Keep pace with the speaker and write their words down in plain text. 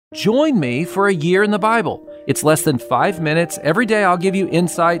Join me for a year in the Bible. It's less than 5 minutes. Every day I'll give you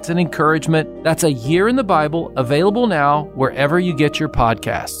insights and encouragement. That's a year in the Bible, available now wherever you get your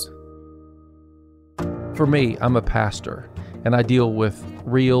podcasts. For me, I'm a pastor, and I deal with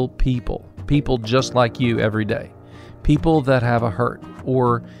real people just like you every day. People that have a hurt,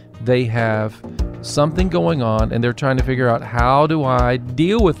 or they have something going on, and they're trying to figure out, how do I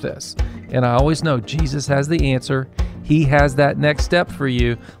deal with this? And I always know Jesus has the answer. He has that next step for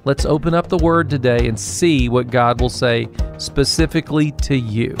you. Let's open up the Word today and see what God will say specifically to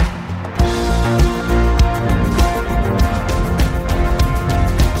you.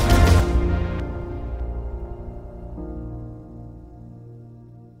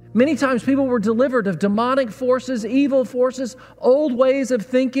 Many times people were delivered of demonic forces, evil forces, old ways of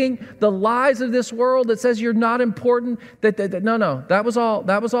thinking, the lies of this world that says you're not important. That was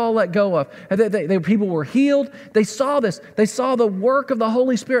all let go of. And people were healed. They saw this. They saw the work of the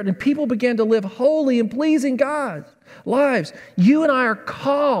Holy Spirit, and people began to live holy and pleasing God's lives. You and I are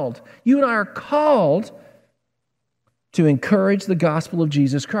called to encourage the gospel of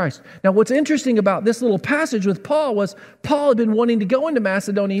Jesus Christ. Now, what's interesting about this little passage with Paul was Paul had been wanting to go into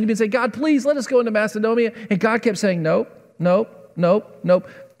Macedonia. He'd been saying, God, please let us go into Macedonia. And God kept saying, nope.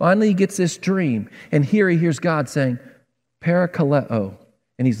 Finally, he gets this dream. And here he hears God saying, parakaleo.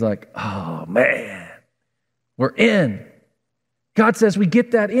 And he's like, oh, man, we're in. God says we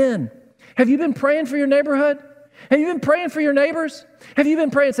get that in. Have you been praying for your neighborhood? Have you been praying for your neighbors? Have you been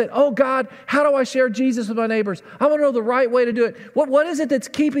praying and said, oh God, how do I share Jesus with my neighbors? I want to know the right way to do it. What is it that's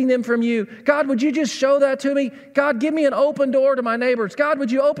keeping them from you? God, would you just show that to me? God, give me an open door to my neighbors. God,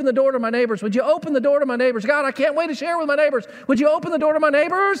 would you open the door to my neighbors? Would you open the door to my neighbors? God, I can't wait to share with my neighbors. Would you open the door to my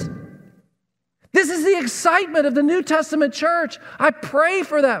neighbors? This is the excitement of the New Testament church. I pray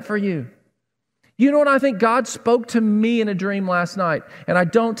for that for you. You know what I think? God spoke to me in a dream last night, and I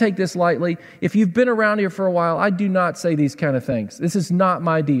don't take this lightly. If you've been around here for a while, I do not say these kind of things. This is not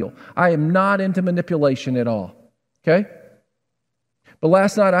my deal. I am not into manipulation at all, okay? But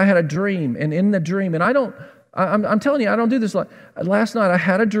last night I had a dream, and in the dream, and I'm telling you, I don't do this. Last night I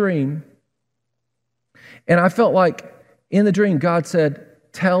had a dream, and I felt like in the dream God said,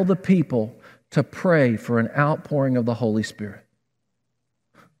 tell the people to pray for an outpouring of the Holy Spirit.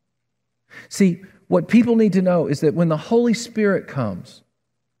 See, what people need to know is that when the Holy Spirit comes,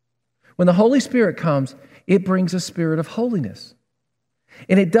 it brings a spirit of holiness.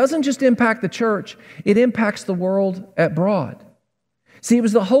 And it doesn't just impact the church, it impacts the world at broad. See, it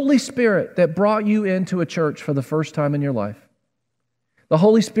was the Holy Spirit that brought you into a church for the first time in your life. The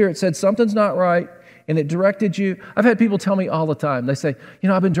Holy Spirit said something's not right, and it directed you. I've had people tell me all the time, they say,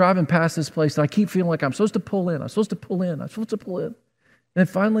 I've been driving past this place, and I keep feeling like I'm supposed to pull in. And then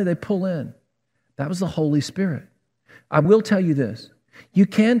finally they pull in. That was the Holy Spirit. I will tell you this. You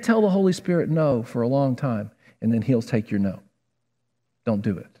can tell the Holy Spirit no for a long time, and then He'll take your no. Don't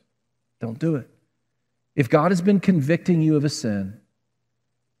do it. Don't do it. If God has been convicting you of a sin,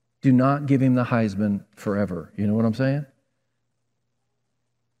 do not give Him the Heisman forever. You know what I'm saying?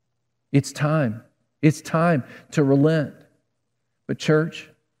 It's time. It's time to relent. But church,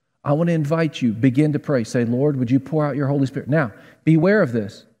 I want to invite you, begin to pray. Say, Lord, would you pour out your Holy Spirit? Now, beware of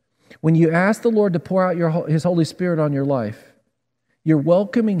this. When you ask the Lord to pour out His Holy Spirit on your life, you're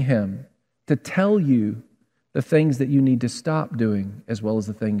welcoming Him to tell you the things that you need to stop doing as well as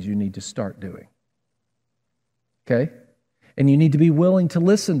the things you need to start doing. Okay? And you need to be willing to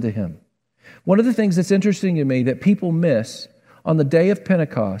listen to Him. One of the things that's interesting to me that people miss on the day of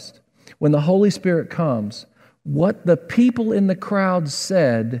Pentecost, when the Holy Spirit comes, what the people in the crowd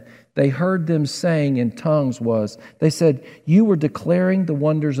said they heard them saying in tongues was, they said, you were declaring the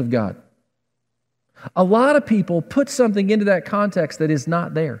wonders of God. A lot of people put something into that context that is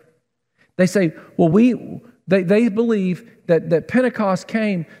not there. They say, well, they believe that Pentecost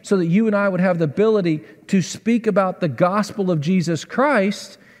came so that you and I would have the ability to speak about the gospel of Jesus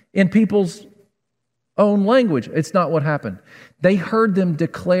Christ in people's own language. It's not what happened. They heard them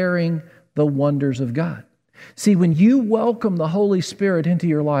declaring the wonders of God. See, when you welcome the Holy Spirit into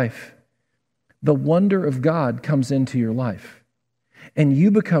your life, the wonder of God comes into your life. And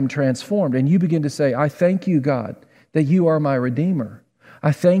you become transformed. And you begin to say, I thank you, God, that you are my Redeemer.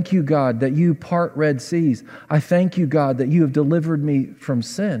 I thank you, God, that you part Red Seas. I thank you, God, that you have delivered me from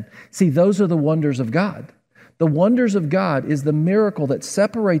sin. See, those are the wonders of God. The wonders of God is the miracle that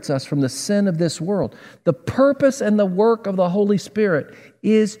separates us from the sin of this world. The purpose and the work of the Holy Spirit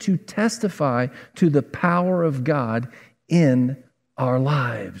is to testify to the power of God in our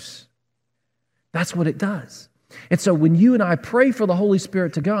lives. That's what it does. And so when you and I pray for the Holy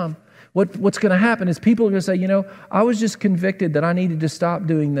Spirit to come, What's going to happen is people are going to say, I was just convicted that I needed to stop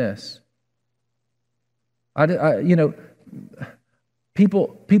doing this.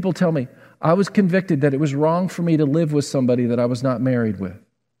 People tell me, I was convicted that it was wrong for me to live with somebody that I was not married with.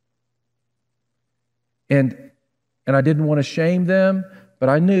 And I didn't want to shame them, but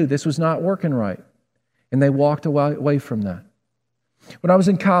I knew this was not working right. And they walked away from that. When I was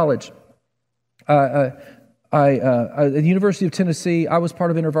in college, at the University of Tennessee, I was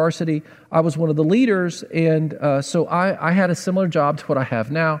part of InterVarsity. I was one of the leaders, and so I had a similar job to what I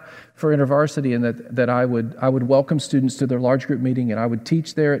have now for InterVarsity, and that I would welcome students to their large group meeting, and I would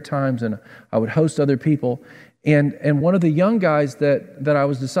teach there at times, and I would host other people. And one of the young guys that I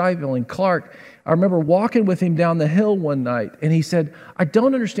was discipling, Clark, I remember walking with him down the hill one night, and he said, I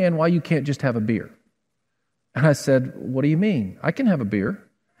don't understand why you can't just have a beer. And I said, what do you mean? I can have a beer.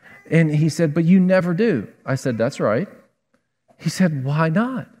 And he said, but you never do. I said, that's right. He said, why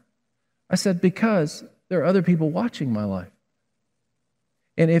not? I said, because there are other people watching my life.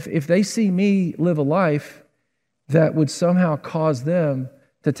 And if they see me live a life that would somehow cause them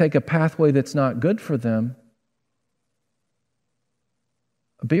to take a pathway that's not good for them,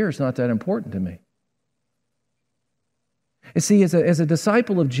 a beer is not that important to me. You see, as a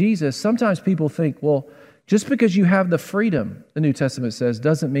disciple of Jesus, sometimes people think, well, just because you have the freedom, the New Testament says,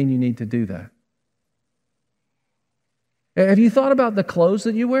 doesn't mean you need to do that. Have you thought about the clothes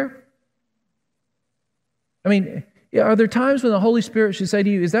that you wear? I mean, are there times when the Holy Spirit should say to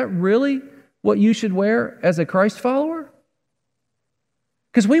you, is that really what you should wear as a Christ follower?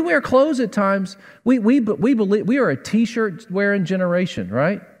 Because we wear clothes at times. We believe we are a T-shirt wearing generation,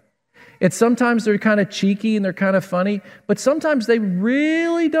 right? It's sometimes they're kind of cheeky and they're kind of funny, but sometimes they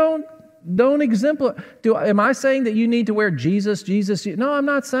really don't exemplify. Am I saying that you need to wear Jesus? No, I'm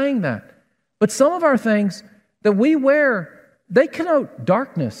not saying that. But some of our things that we wear, they connote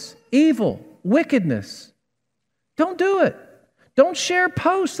darkness, evil, wickedness. Don't do it. Don't share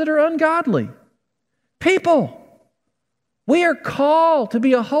posts that are ungodly. People, we are called to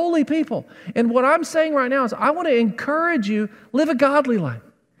be a holy people. And what I'm saying right now is I want to encourage you, live a godly life.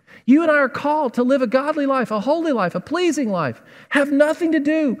 You and I are called to live a godly life, a holy life, a pleasing life. Have nothing to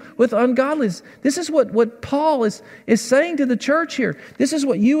do with ungodliness. This is what Paul is saying to the church here. This is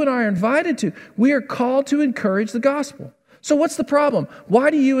what you and I are invited to. We are called to encourage the gospel. So what's the problem? Why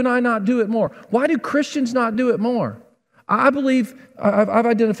do you and I not do it more? Why do Christians not do it more? I believe I've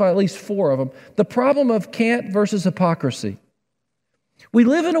identified at least 4 of them. The problem of can't versus hypocrisy. We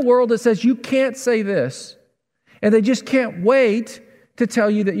live in a world that says you can't say this, and they just can't wait to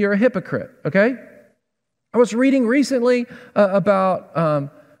tell you that you're a hypocrite, okay? I was reading recently about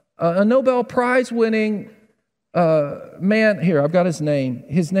a Nobel Prize winning man. Here, I've got his name.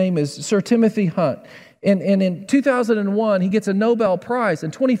 His name is Sir Timothy Hunt. And in 2001, he gets a Nobel Prize.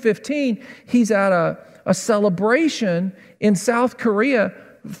 In 2015, he's at a celebration in South Korea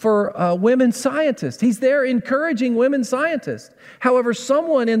for women scientists. He's there encouraging women scientists. However,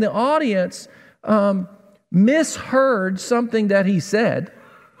 someone in the audience misheard something that he said,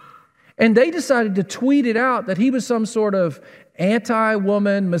 and they decided to tweet it out that he was some sort of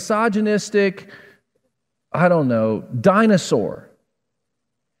anti-woman, misogynistic, dinosaur.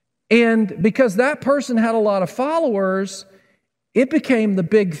 And because that person had a lot of followers, it became the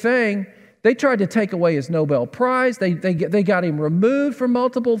big thing. They tried to take away his Nobel Prize. They got him removed from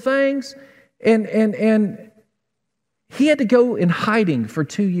multiple things. And he had to go in hiding for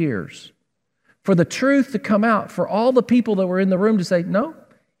 2 years for the truth to come out, for all the people that were in the room to say, no,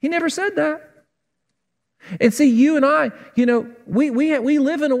 he never said that. And see, you and I, we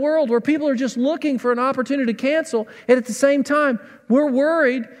live in a world where people are just looking for an opportunity to cancel. And at the same time, we're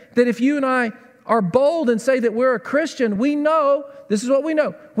worried that if you and I are bold and say that we're a Christian, we know, this is what we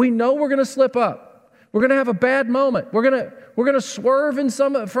know. We know we're going to slip up. We're going to have a bad moment. We're going to swerve in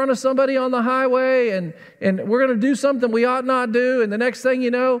front of somebody on the highway, and we're going to do something we ought not do. And the next thing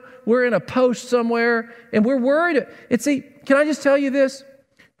you know, we're in a post somewhere, and we're worried. Can I just tell you this?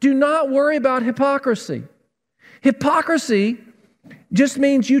 Do not worry about hypocrisy. Hypocrisy just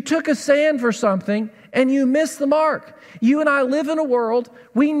means you took a stand for something and you missed the mark. You and I live in a world,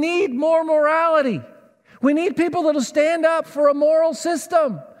 we need more morality. We need people that'll stand up for a moral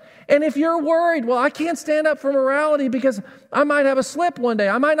system. And if you're worried, well, I can't stand up for morality because I might have a slip one day.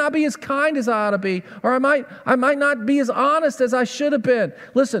 I might not be as kind as I ought to be, or I might not be as honest as I should have been.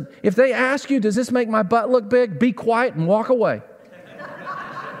 Listen, if they ask you, does this make my butt look big? Be quiet and walk away.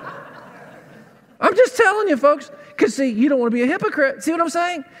 I'm just telling you, folks, because see, you don't want to be a hypocrite. See what I'm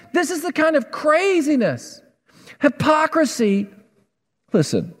saying? This is the kind of craziness. Hypocrisy,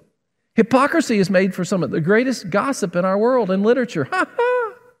 listen, hypocrisy is made for some of the greatest gossip in our world in literature.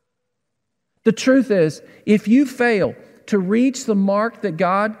 The truth is, if you fail to reach the mark that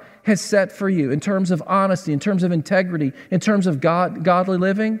God has set for you in terms of honesty, in terms of integrity, in terms of godly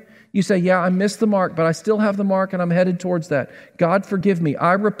living, you say, yeah, I missed the mark, but I still have the mark and I'm headed towards that. God, forgive me.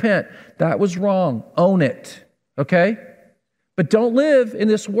 I repent. That was wrong. Own it. Okay? But don't live in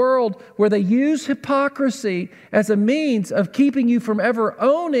this world where they use hypocrisy as a means of keeping you from ever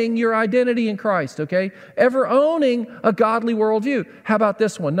owning your identity in Christ, okay? Ever owning a godly worldview. How about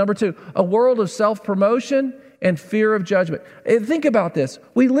this one? Number 2, a world of self-promotion and fear of judgment. Think about this.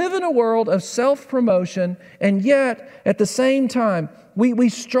 We live in a world of self-promotion, and yet, at the same time, we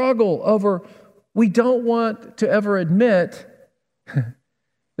struggle over, we don't want to ever admit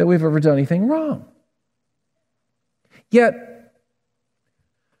that we've ever done anything wrong. Yet,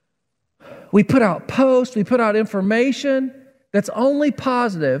 we put out posts, we put out information that's only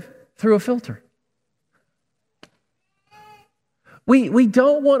positive through a filter. We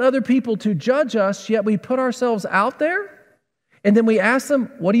don't want other people to judge us, yet we put ourselves out there, and then we ask them,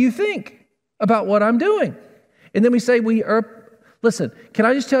 what do you think about what I'm doing? And then we say, listen, can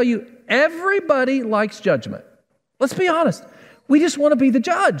I just tell you, everybody likes judgment. Let's be honest. We just want to be the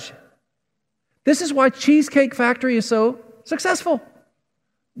judge. This is why Cheesecake Factory is so successful.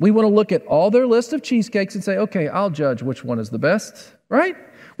 We want to look at all their list of cheesecakes and say, okay, I'll judge which one is the best, right?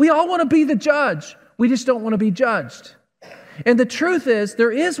 We all want to be the judge. We just don't want to be judged. And the truth is,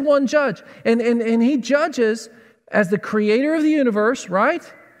 there is one judge, and he judges as the creator of the universe, right?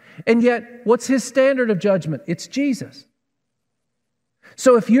 And yet, what's his standard of judgment? It's Jesus.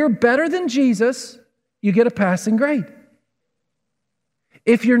 So if you're better than Jesus, you get a passing grade.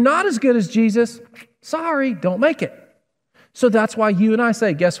 If you're not as good as Jesus, sorry, don't make it. So that's why you and I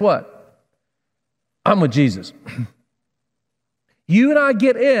say, guess what? I'm with Jesus. You and I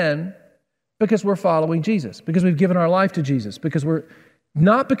get in because we're following Jesus, because we've given our life to Jesus, because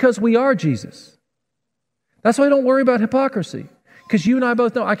we are Jesus. That's why I don't worry about hypocrisy, because you and I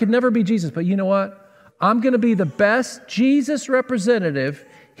both know I could never be Jesus, but you know what? I'm going to be the best Jesus representative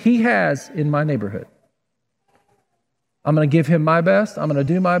he has in my neighborhood. I'm going to give him my best. I'm going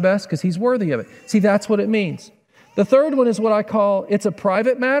to do my best because he's worthy of it. See, that's what it means. The third one is what I call, it's a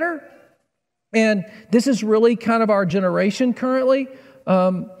private matter. And this is really kind of our generation currently.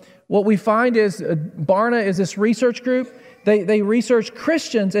 What we find is Barna is this research group. They research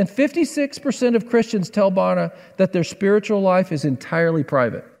Christians, and 56% of Christians tell Barna that their spiritual life is entirely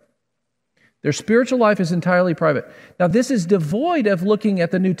private. Their spiritual life is entirely private. Now, this is devoid of looking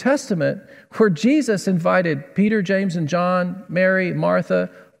at the New Testament, where Jesus invited Peter, James, and John, Mary, Martha,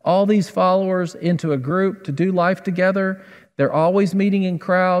 all these followers into a group to do life together. They're always meeting in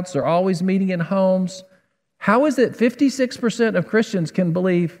crowds. They're always meeting in homes. How is it 56% of Christians can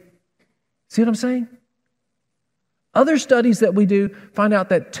believe? See what I'm saying? Other studies that we do find out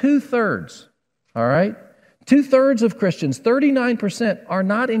that 2/3, all right? 2/3 of Christians, 39%, are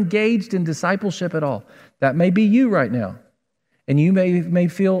not engaged in discipleship at all. That may be you right now. And you may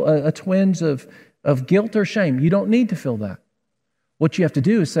feel a twinge of guilt or shame. You don't need to feel that. What you have to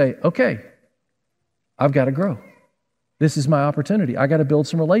do is say, okay, I've got to grow. This is my opportunity. I got to build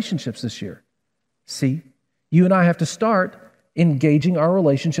some relationships this year. See, you and I have to start engaging our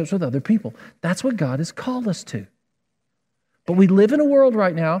relationships with other people. That's what God has called us to. But we live in a world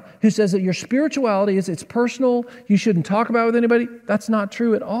right now who says that your spirituality it's personal, you shouldn't talk about it with anybody. That's not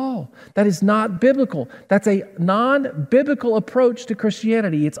true at all. That is not biblical. That's a non-biblical approach to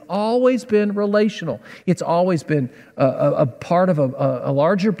Christianity. It's always been relational. It's always been a part of a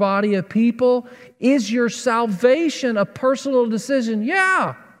larger body of people. Is your salvation a personal decision?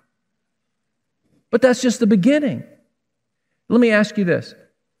 Yeah. But that's just the beginning. Let me ask you this.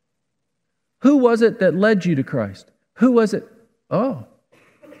 Who was it that led you to Christ? Who was it? Oh.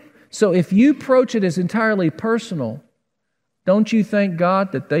 So if you approach it as entirely personal, don't you thank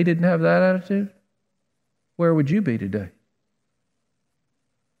God that they didn't have that attitude? Where would you be today?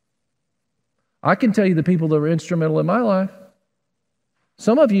 I can tell you the people that were instrumental in my life.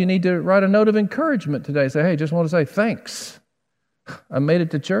 Some of you need to write a note of encouragement today. Say, hey, just want to say thanks. I made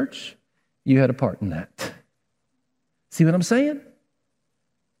it to church. You had a part in that. See what I'm saying?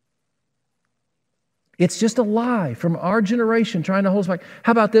 It's just a lie from our generation trying to hold us back.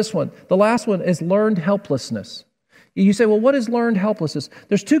 How about this one? The last one is learned helplessness. You say, well, what is learned helplessness?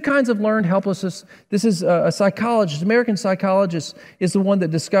 There's two kinds of learned helplessness. This is a psychologist, American psychologist is the one that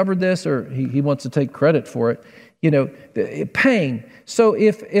discovered this, or he wants to take credit for it. You know, pain. So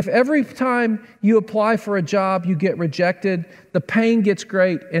if every time you apply for a job, you get rejected, the pain gets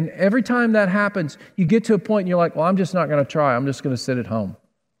great, and every time that happens, you get to a point and you're like, well, I'm just not going to try. I'm just going to sit at home,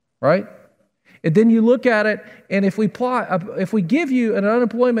 right? And then you look at it, and if we give you an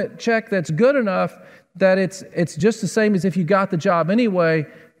unemployment check that's good enough that it's just the same as if you got the job anyway,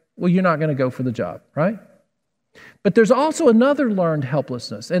 well, you're not going to go for the job, right? But there's also another learned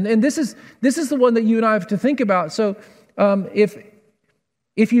helplessness, and this is the one that you and I have to think about. So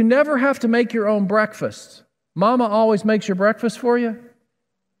if you never have to make your own breakfast, Mama always makes your breakfast for you,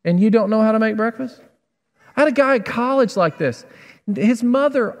 and you don't know how to make breakfast? I had a guy at college like this. His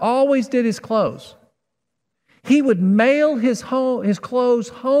mother always did his clothes. He would mail his clothes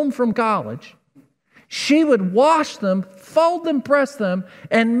home from college. She would wash them, fold them, press them,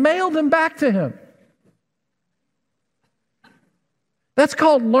 and mail them back to him. That's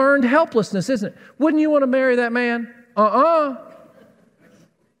called learned helplessness, isn't it? Wouldn't you want to marry that man? I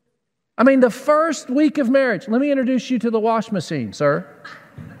mean, the first week of marriage, let me introduce you to the wash machine, sir.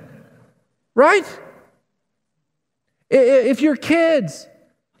 Right? If your kids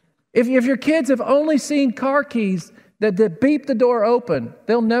have only seen car keys that beep the door open,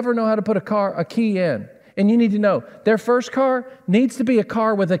 they'll never know how to put a key in. And you need to know, their first car needs to be a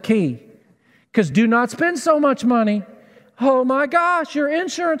car with a key. Because do not spend so much money. Oh my gosh, your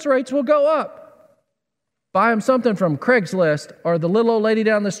insurance rates will go up. Buy them something from Craigslist or the little old lady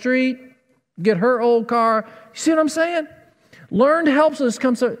down the street. Get her old car. You see what I'm saying? Learned helplessness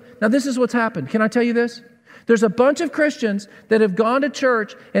comes. Now this is what's happened. Can I tell you this? There's a bunch of Christians that have gone to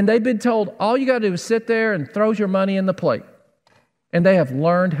church and they've been told all you got to do is sit there and throw your money in the plate. And they have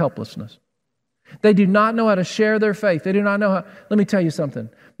learned helplessness. They do not know how to share their faith. They do not know how. Let me tell you something.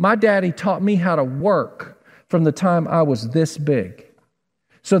 My daddy taught me how to work from the time I was this big,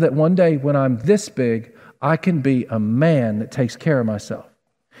 so that one day when I'm this big, I can be a man that takes care of myself.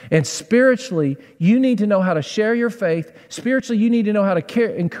 And spiritually, you need to know how to share your faith. Spiritually, you need to know how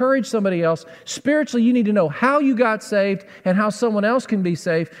to encourage somebody else. Spiritually, you need to know how you got saved and how someone else can be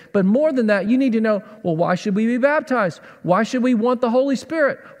saved. But more than that, you need to know, well, why should we be baptized? Why should we want the Holy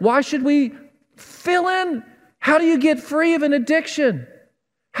Spirit? Why should we fill in? How do you get free of an addiction?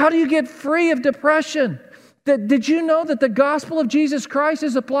 How do you get free of depression? Did you know that the gospel of Jesus Christ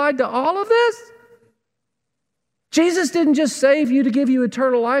is applied to all of this? Jesus didn't just save you to give you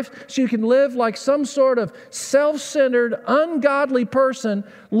eternal life so you can live like some sort of self-centered, ungodly person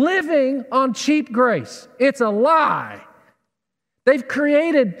living on cheap grace. It's a lie. They've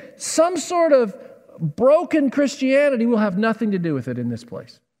created some sort of broken Christianity. We'll have nothing to do with it in this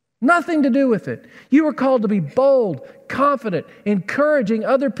place. Nothing to do with it. You are called to be bold, confident, encouraging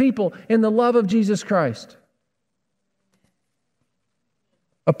other people in the love of Jesus Christ.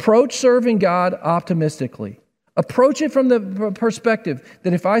 Approach serving God optimistically. Approach it from the perspective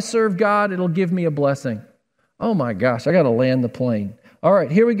that if I serve God, it'll give me a blessing. Oh my gosh, I got to land the plane. All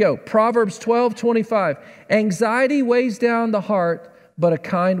right, here we go. Proverbs 12:25. Anxiety weighs down the heart, but a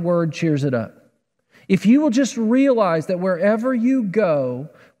kind word cheers it up. If you will just realize that wherever you go,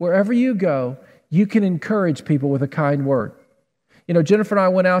 you can encourage people with a kind word. You know, Jennifer and I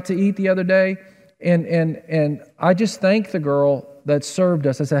went out to eat the other day, and I just thanked the girl that served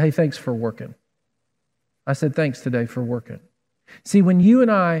us. I said, hey, thanks for working. I said, thanks today for working. See, when you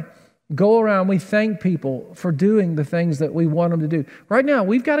and I go around, we thank people for doing the things that we want them to do. Right now,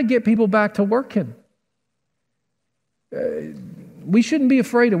 we've got to get people back to working. We shouldn't be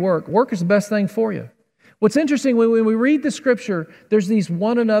afraid of work. Work is the best thing for you. What's interesting, when we read the Scripture, there's these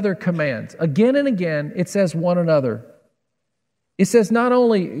one another commands. Again and again, it says one another. It says not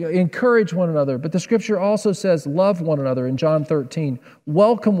only encourage one another, but the Scripture also says love one another in John 13.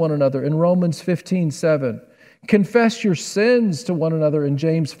 Welcome one another in Romans 15:7. Confess your sins to one another in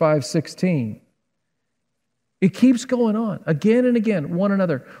James 5:16. It keeps going on again and again, one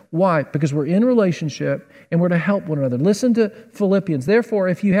another. Why? Because we're in relationship and we're to help one another. Listen to Philippians. Therefore,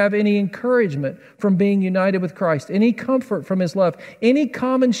 if you have any encouragement from being united with Christ, any comfort from His love, any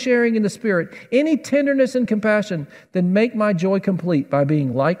common sharing in the Spirit, any tenderness and compassion, then make my joy complete by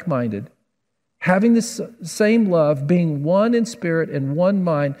being like-minded, having the same love, being one in spirit and one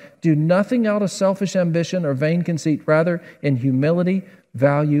mind. Do nothing out of selfish ambition or vain conceit. Rather, in humility,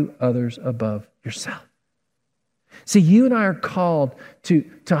 value others above yourself. See, you and I are called to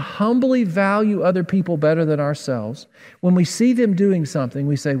humbly value other people better than ourselves. When we see them doing something,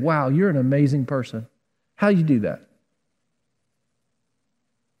 we say, wow, you're an amazing person. How do you do that?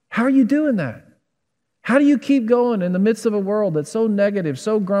 How are you doing that? How do you keep going in the midst of a world that's so negative,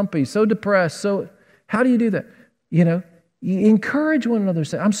 so grumpy, so depressed? How do you do that? You encourage one another.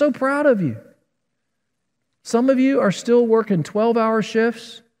 Say, I'm so proud of you. Some of you are still working 12-hour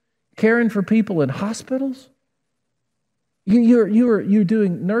shifts, caring for people in hospitals. You're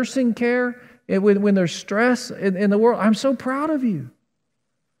doing nursing care when there's stress in the world. I'm so proud of you.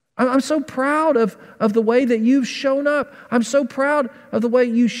 I'm so proud of the way that you've shown up. I'm so proud of the way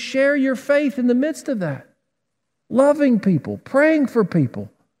you share your faith in the midst of that. Loving people, praying for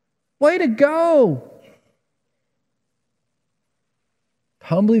people. Way to go.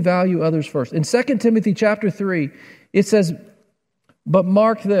 Humbly value others first. In 2 Timothy chapter 3, it says, but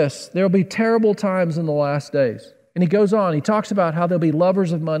mark this, there will be terrible times in the last days. And he goes on, he talks about how there'll be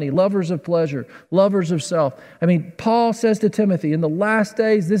lovers of money, lovers of pleasure, lovers of self. I mean, Paul says to Timothy, in the last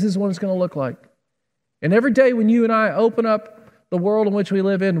days, this is what it's going to look like. And every day when you and I open up the world in which we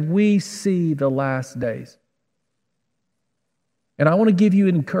live in, we see the last days. And I want to give you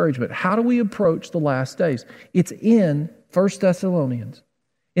an encouragement. How do we approach the last days? It's in 1 Thessalonians.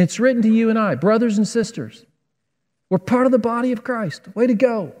 It's written to you and I, brothers and sisters. We're part of the body of Christ. Way to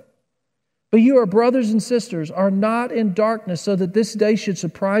go. But you, our brothers and sisters, are not in darkness so that this day should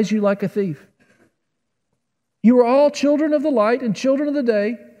surprise you like a thief. You are all children of the light and children of the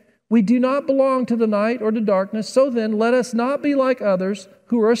day. We do not belong to the night or to darkness. So then, let us not be like others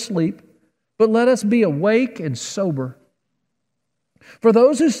who are asleep, but let us be awake and sober. For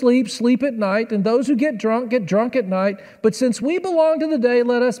those who sleep, sleep at night, and those who get drunk at night. But since we belong to the day,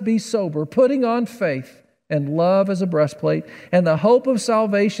 let us be sober, putting on faith and love as a breastplate, and the hope of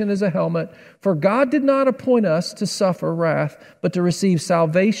salvation as a helmet. For God did not appoint us to suffer wrath, but to receive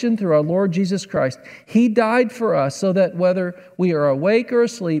salvation through our Lord Jesus Christ. He died for us so that whether we are awake or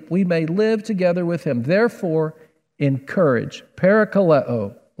asleep, we may live together with Him. Therefore, encourage,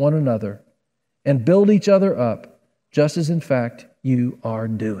 parakaleo, one another, and build each other up, just as in fact you are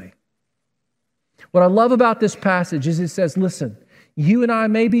doing. What I love about this passage is it says, listen, you and I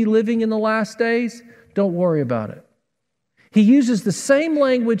may be living in the last days. Don't worry about it. He uses the same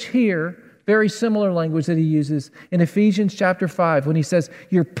language here, very similar language that he uses in Ephesians chapter 5 when he says,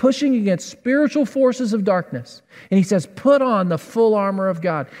 you're pushing against spiritual forces of darkness. And he says, put on the full armor of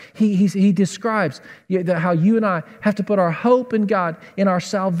God. He describes how you and I have to put our hope in God, in our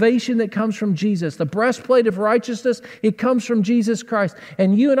salvation that comes from Jesus. The breastplate of righteousness, it comes from Jesus Christ.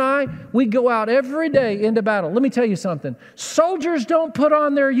 And you and I, we go out every day into battle. Let me tell you something. Soldiers don't put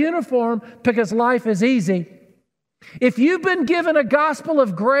on their uniform because life is easy. If you've been given a gospel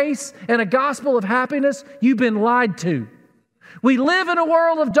of grace and a gospel of happiness, you've been lied to. We live in a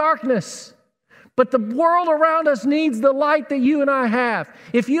world of darkness, but the world around us needs the light that you and I have.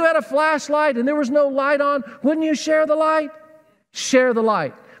 If you had a flashlight and there was no light on, wouldn't you share the light? Share the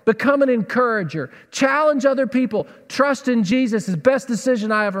light. Become an encourager. Challenge other people. Trust in Jesus is the best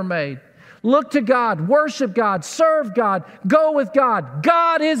decision I ever made. Look to God, worship God, serve God, go with God.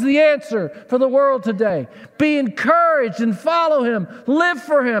 God is the answer for the world today. Be encouraged and follow Him. Live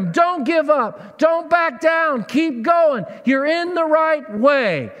for Him. Don't give up. Don't back down. Keep going. You're in the right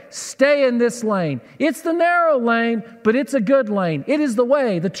way. Stay in this lane. It's the narrow lane, but it's a good lane. It is the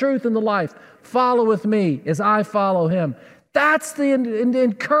way, the truth, and the life. Follow with me as I follow Him. That's the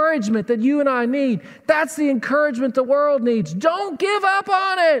encouragement that you and I need. That's the encouragement the world needs. Don't give up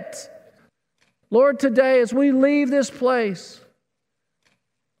on it. Lord, today as we leave this place,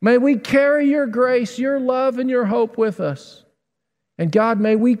 may we carry your grace, your love, and your hope with us. And God,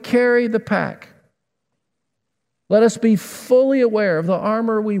 may we carry the pack. Let us be fully aware of the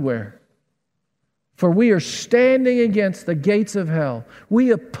armor we wear. For we are standing against the gates of hell.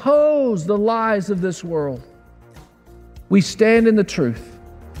 We oppose the lies of this world. We stand in the truth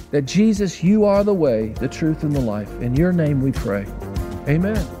that Jesus, you are the way, the truth, and the life. In your name we pray.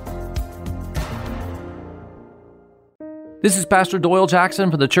 Amen. This is Pastor Doyle Jackson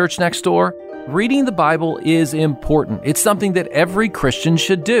from the Church Next Door. Reading the Bible is important. It's something that every Christian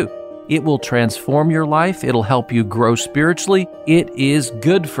should do. It will transform your life. It'll help you grow spiritually. It is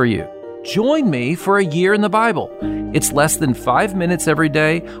good for you. Join me for a year in the Bible. It's less than 5 minutes every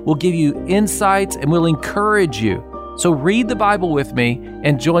day. We'll give you insights and we'll encourage you. So read the Bible with me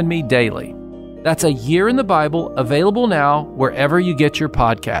and join me daily. That's a year in the Bible, available now wherever you get your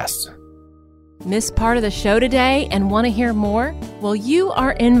podcasts. Miss part of the show today and want to hear more? Well, you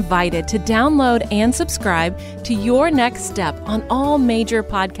are invited to download and subscribe to Your Next Step on all major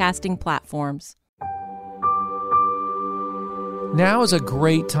podcasting platforms. Now is a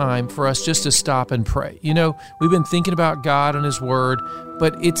great time for us just to stop and pray. You know, we've been thinking about God and His Word,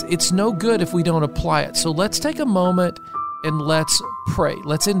 but it's no good if we don't apply it. So let's take a moment and let's pray.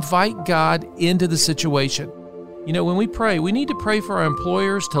 Let's invite God into the situation. You know, when we pray, we need to pray for our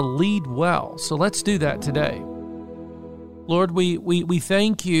employers to lead well. So let's do that today. Lord, we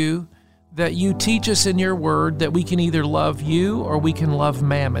thank you that you teach us in your word that we can either love you or we can love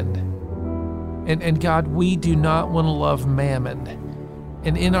mammon. And God, we do not want to love mammon.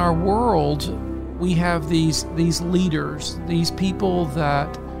 And in our world, we have these leaders, these people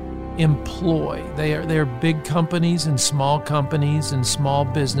that employ. They are big companies and small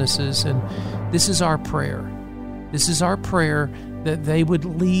businesses, and this is our prayer. This is our prayer that they would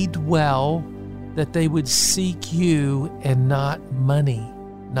lead well, that they would seek you and not money,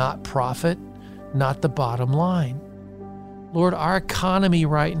 not profit, not the bottom line. Lord, our economy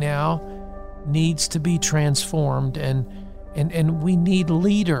right now needs to be transformed, and we need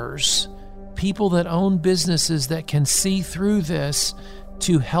leaders, people that own businesses that can see through this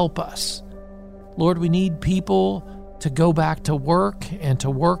to help us. Lord, we need people to go back to work and to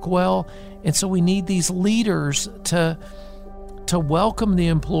work well, and so we need these leaders to welcome the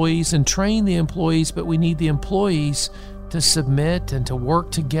employees and train the employees, but we need the employees to submit and to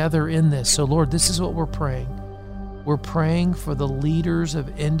work together in this. So Lord, this is what we're praying. We're praying for the leaders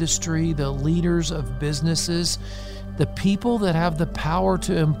of industry, the leaders of businesses, the people that have the power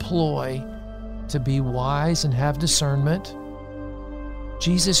to employ, to be wise and have discernment.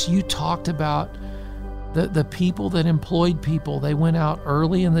 Jesus, you talked about the people that employed people. They went out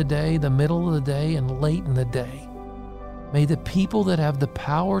early in the day, the middle of the day, and late in the day. May the people that have the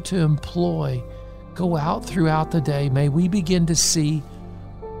power to employ go out throughout the day. May we begin to see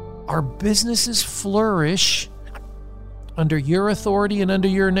our businesses flourish under your authority and under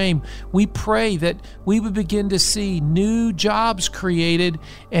your name. We pray that we would begin to see new jobs created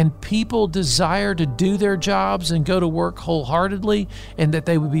and people desire to do their jobs and go to work wholeheartedly, and that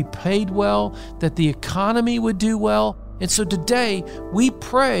they would be paid well, that the economy would do well. And so today we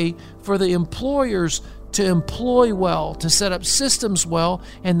pray for the employers to employ well, to set up systems well,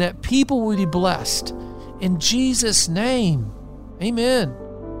 and that people would be blessed. In Jesus' name, amen.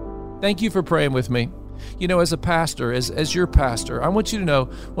 Thank you for praying with me. You know, as a pastor, as your pastor, I want you to know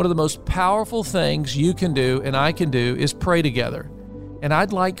one of the most powerful things you can do and I can do is pray together. And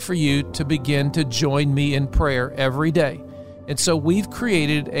I'd like for you to begin to join me in prayer every day. And so we've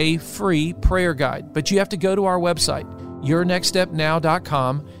created a free prayer guide, but you have to go to our website,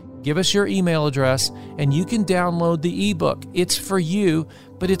 yournextstepnow.com, give us your email address, and you can download the ebook. It's for you,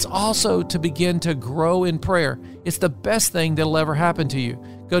 but it's also to begin to grow in prayer. It's the best thing that'll ever happen to you.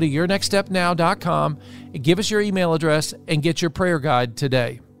 Go to yournextstepnow.com, give us your email address, and get your prayer guide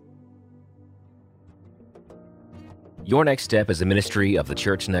today. Your Next Step is a ministry of the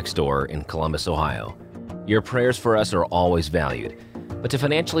Church Next Door in Columbus, Ohio. Your prayers for us are always valued. But to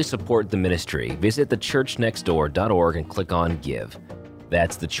financially support the ministry, visit thechurchnextdoor.org and click on Give.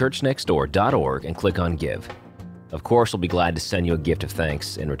 That's thechurchnextdoor.org and click on Give. Of course, we'll be glad to send you a gift of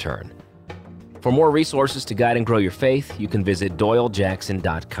thanks in return. For more resources to guide and grow your faith, you can visit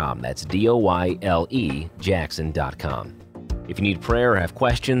doylejackson.com. That's DOYLE Jackson.com. If you need prayer or have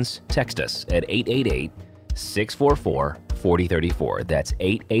questions, text us at 888-644-4034. That's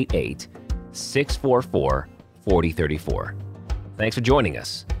 888-644-4034. Thanks for joining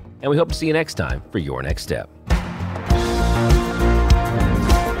us, and we hope to see you next time for Your Next Step.